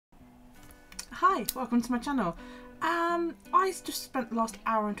Hi, welcome to my channel. I just spent the last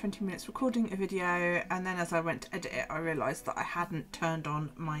hour and 20 minutes recording a video, and then as I went to edit it I realised that I hadn't turned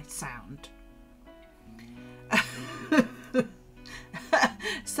on my sound.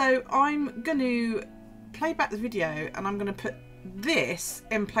 So I'm going to play back the video and I'm going to put this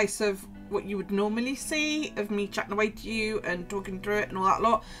in place of what you would normally see of me chatting away to you and talking through it and all that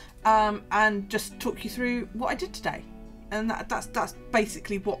lot, and just talk you through what I did today. And that's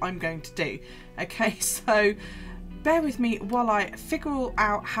basically what I'm going to do. Okay, so bear with me while I figure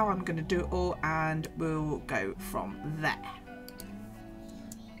out how I'm going to do it all, and we'll go from there.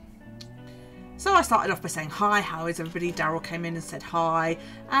 So I started off by saying hi, how is everybody? Daryl came in and said hi,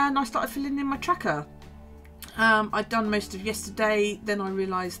 and I started filling in my tracker. I'd done most of yesterday, then I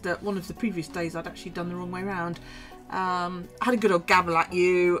realised that one of the previous days I'd actually done the wrong way around. I had a good old gabble at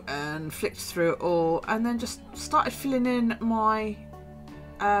you and flicked through it all, and then just started filling in my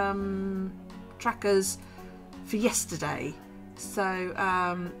trackers for yesterday. So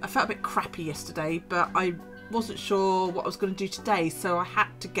I felt a bit crappy yesterday, but I wasn't sure what I was going to do today, so I had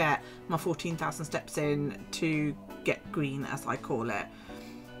to get my 14,000 steps in to get green, as I call it.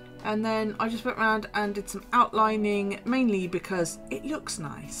 And then I just went around and did some outlining, mainly because it looks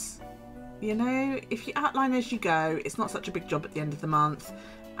nice. You know, if you outline as you go, it's not such a big job at the end of the month,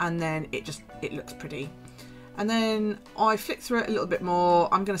 and then it looks pretty. And then I flicked through it a little bit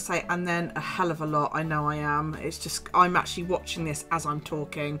more. I'm going to say and then a hell of a lot. I know I am. It's just I'm actually watching this as I'm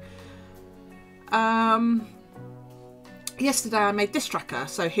talking. Yesterday I made this tracker,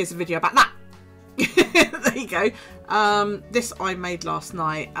 so here's a video about that. There you go. This I made last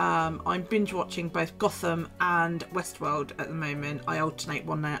night. I'm binge watching both Gotham and Westworld at the moment. I alternate,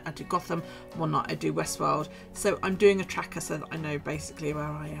 one night I do Gotham, one night I do Westworld. So I'm doing a tracker so that I know basically where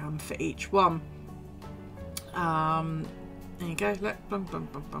I am for each one. There you go. Look, bang, bang,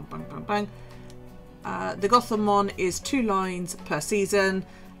 bang, bang, bang, bang, bang. The Gotham one is 2 lines per season,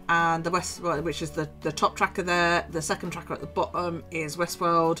 and the Westworld, which is the top tracker there, the second tracker at the bottom is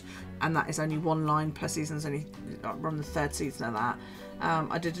Westworld, and that is only 1 line per season. It's only on the 3rd season of that.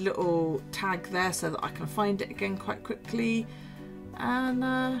 I did a little tag there so that I can find it again quite quickly,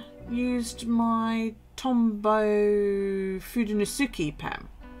 and used my Tombow Fudenosuke pen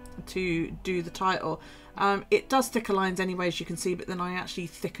to do the title. It does thicker lines anyway, as you can see, but then I actually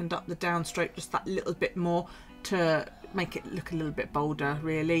thickened up the downstroke just that little bit more to make it look a little bit bolder,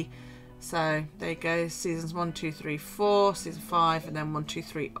 really. So there you go, seasons 1, 2, 3, 4, season 5, and then 1, 2,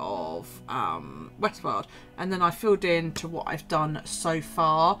 3 of Westworld. And then I filled in to what I've done so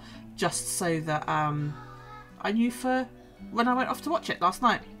far, just so that I knew for when I went off to watch it last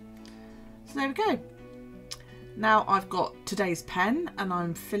night. So there we go. Now I've got today's pen and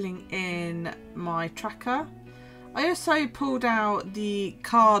I'm filling in my tracker. I also pulled out the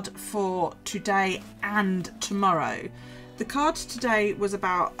card for today and tomorrow. The card today was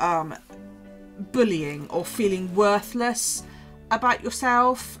about bullying or feeling worthless about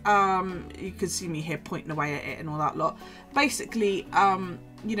yourself. You can see me here pointing away at it and all that lot. Basically,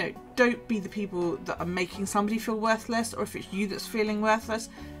 you know, don't be the people that are making somebody feel worthless, or if it's you that's feeling worthless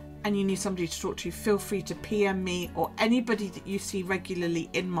and you need somebody to talk to, feel free to PM me or anybody that you see regularly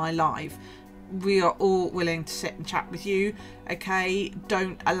in my live. We are all willing to sit and chat with you, okay?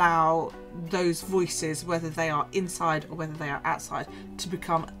 Don't allow those voices, whether they are inside or whether they are outside, to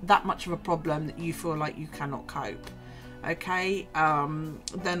become that much of a problem that you feel like you cannot cope, okay?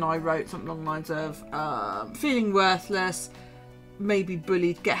 Then I wrote something along the lines of feeling worthless, maybe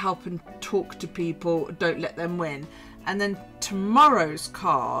bullied, get help and talk to people, don't let them win. And then tomorrow's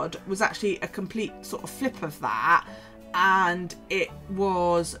card was actually a complete sort of flip of that. And it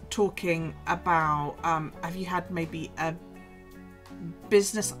was talking about have you had maybe a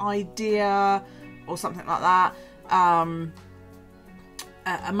business idea or something like that,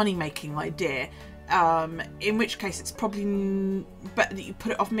 a money-making idea, in which case it's probably better that you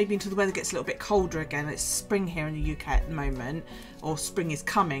put it off maybe until the weather gets a little bit colder again. It's spring here in the UK at the moment, or spring is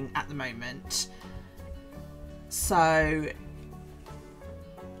coming at the moment. So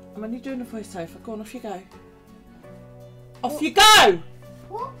I'm only doing a voiceover. Go on, off you go. Off you go!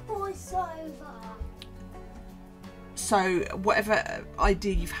 What voiceover? So whatever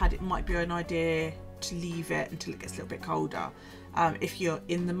idea you've had, it might be an idea to leave it until it gets a little bit colder. If you're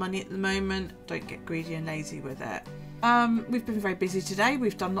in the money at the moment, don't get greedy and lazy with it. We've been very busy today.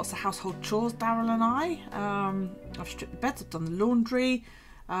 We've done lots of household chores, Daryl and I. I've stripped the beds, I've done the laundry,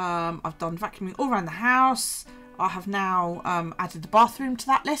 I've done vacuuming all around the house. I have now added the bathroom to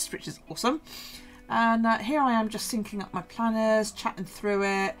that list, which is awesome. And here I am just syncing up my planners, chatting through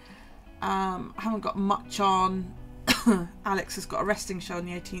it. I haven't got much on. Alex has got a wrestling show on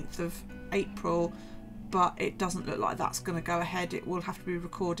the 18th of April, but it doesn't look like that's going to go ahead. It will have to be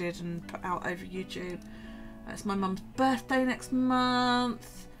recorded and put out over YouTube. It's my mum's birthday next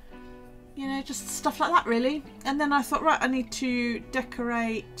month. You know, just stuff like that really. And then I thought, right, I need to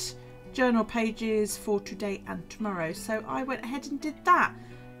decorate journal pages for today and tomorrow. So I went ahead and did that.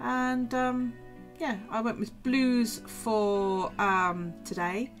 And yeah, I went with blues for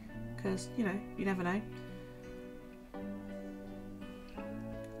today, because, you know, you never know.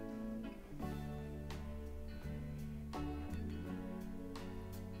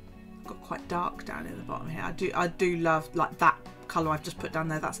 Got quite dark down in the bottom here. I do love, like, that colour I've just put down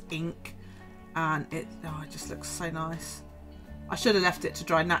there. That's ink, and it just looks so nice. I should have left it to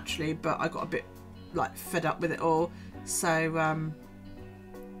dry naturally, but I got a bit like fed up with it all, so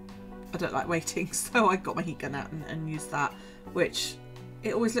I don't like waiting, so I got my heat gun out and used that, which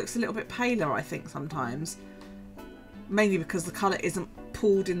it always looks a little bit paler, I think, sometimes, mainly because the colour isn't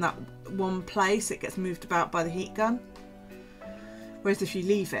pulled in that one place. It gets moved about by the heat gun, whereas if you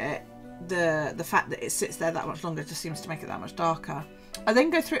leave it, the fact that it sits there that much longer just seems to make it that much darker. I then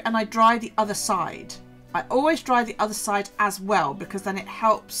go through and I dry the other side. I always dry the other side as well, because then it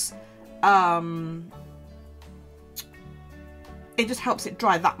helps, it just helps it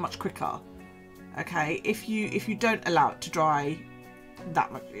dry that much quicker. Okay, if you don't allow it to dry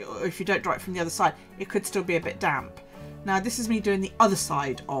that much, or if you don't dry it from the other side, it could still be a bit damp. Now this is me doing the other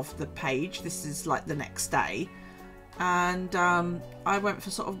side of the page. This is like the next day, and I went for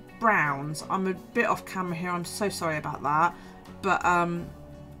sort of browns. I'm a bit off camera here, I'm so sorry about that, but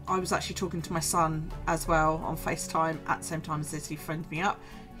I was actually talking to my son as well on FaceTime at the same time as this. He phoned me up.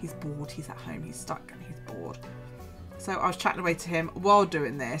 He's bored, he's at home, he's stuck and he's bored. So I was chatting away to him while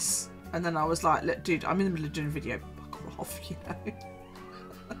doing this, and then I was like, look dude, I'm in the middle of doing a video, fuck off, you know.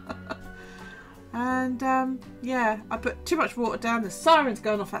 And yeah, I put too much water down, the siren's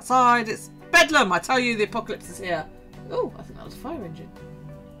going off outside, it's bedlam, I tell you, the apocalypse is here. Oh, I think that was a fire engine.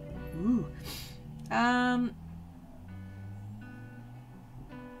 Ooh.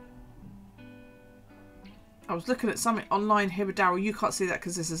 I was looking at something online here with Daryl. You can't see that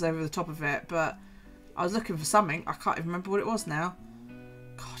because this is over the top of it, but I was looking for something. I can't even remember what it was now.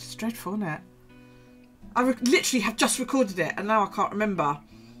 God, it's dreadful, isn't it? I literally have just recorded it and now I can't remember.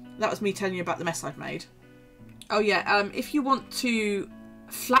 That was me telling you about the mess I've made. Oh yeah, if you want to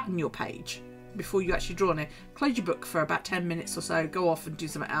flatten your page before you actually draw on it, close your book for about 10 minutes or so, go off and do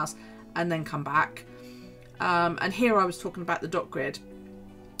something else, and then come back. And here I was talking about the dot grid.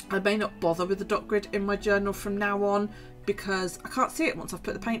 I may not bother with the dot grid in my journal from now on because I can't see it once I've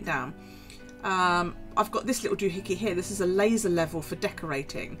put the paint down. I've got this little doohickey here. This is a laser level for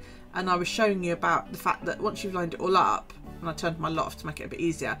decorating, and I was showing you about the fact that once you've lined it all up, and I turned my lot off to make it a bit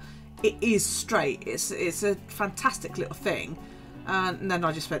easier, it is straight. It's a fantastic little thing. And then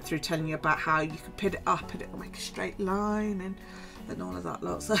I just went through telling you about how you can pin it up and it'll make a straight line and all of that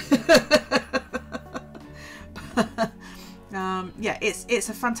lot. So yeah, it's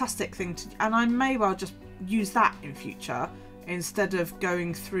a fantastic thing to, and I may well just use that in future instead of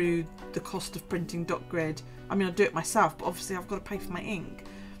going through the cost of printing dot grid. I mean, I'll do it myself, but obviously I've got to pay for my ink.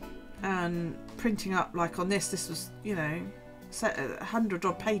 And printing up, like on this was, you know, 100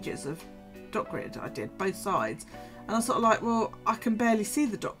 odd pages of dot grid I did, both sides. And I was sort of like, well, I can barely see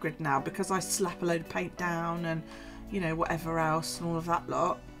the dot grid now because I slap a load of paint down and, you know, whatever else and all of that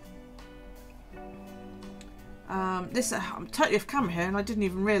lot. This, I'm totally off camera here and I didn't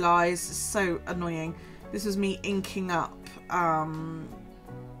even realise, it's so annoying. This was me inking up some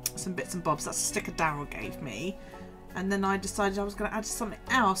bits and bobs. That's a sticker Daryl gave me. And then I decided I was going to add something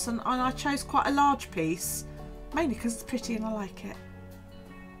else, and I chose quite a large piece, mainly because it's pretty and I like it.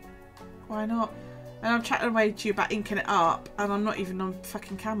 Why not? And I'm chatting away to you about inking it up, and I'm not even on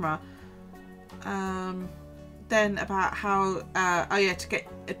fucking camera. Then about how, oh yeah,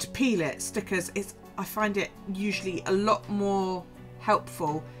 to peel it, stickers, I find it usually a lot more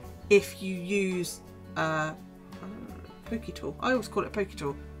helpful if you use pokey tool. I always call it a pokey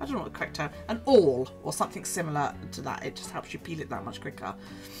tool. I don't know what the correct term, an awl or something similar to that. It just helps you peel it that much quicker.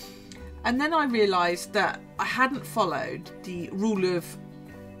 And then I realised that I hadn't followed the rule of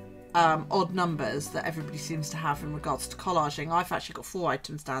odd numbers that everybody seems to have in regards to collaging. I've actually got 4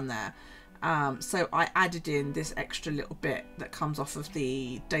 items down there. So I added in this extra little bit that comes off of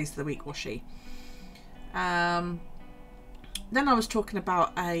the Days of the Week washi. Then I was talking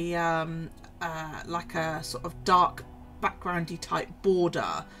about a like a sort of dark backgroundy type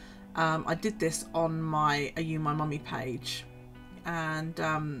border. I did this on my Are You My Mummy page, and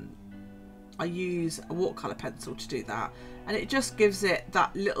I use a watercolour pencil to do that, and it just gives it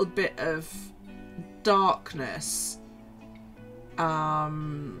that little bit of darkness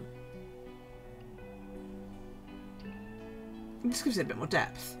It just gives it a bit more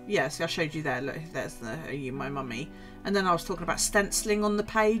depth. Yeah, see, I showed you there. Look, there's you, my mummy. And then I was talking about stenciling on the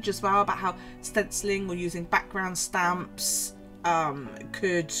page as well, about how stenciling or using background stamps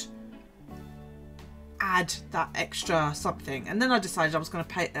could add that extra something. And then I decided I was going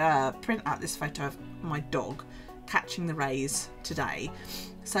to print out this photo of my dog catching the rays today.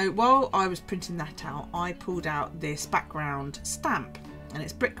 So while I was printing that out, I pulled out this background stamp, and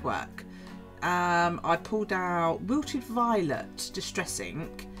it's brickwork. I pulled out Wilted Violet Distress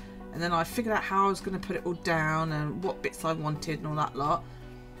Ink, and then I figured out how I was going to put it all down and what bits I wanted and all that lot.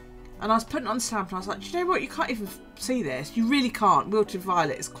 And I was putting it on the stamp, and I was like, do you know what, you can't even see this. You really can't. Wilted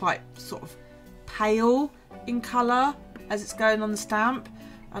Violet is quite sort of pale in colour as it's going on the stamp.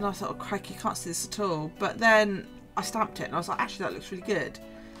 And I thought, oh crikey, you can't see this at all. But then I stamped it, and I was like, actually that looks really good.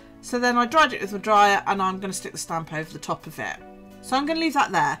 So then I dried it with my dryer, and I'm going to stick the stamp over the top of it. So I'm going to leave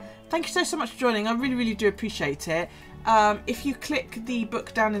that there. Thank you so much for joining. I really, really do appreciate it. If you click the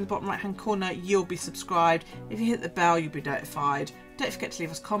book down in the bottom right hand corner, you'll be subscribed. If you hit the bell, you'll be notified. Don't forget to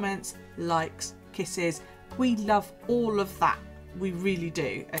leave us comments, likes, kisses. We love all of that. We really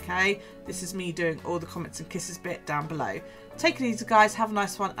do, okay? This is me doing all the comments and kisses bit down below. Take it easy, guys. Have a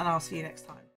nice one, and I'll see you next time.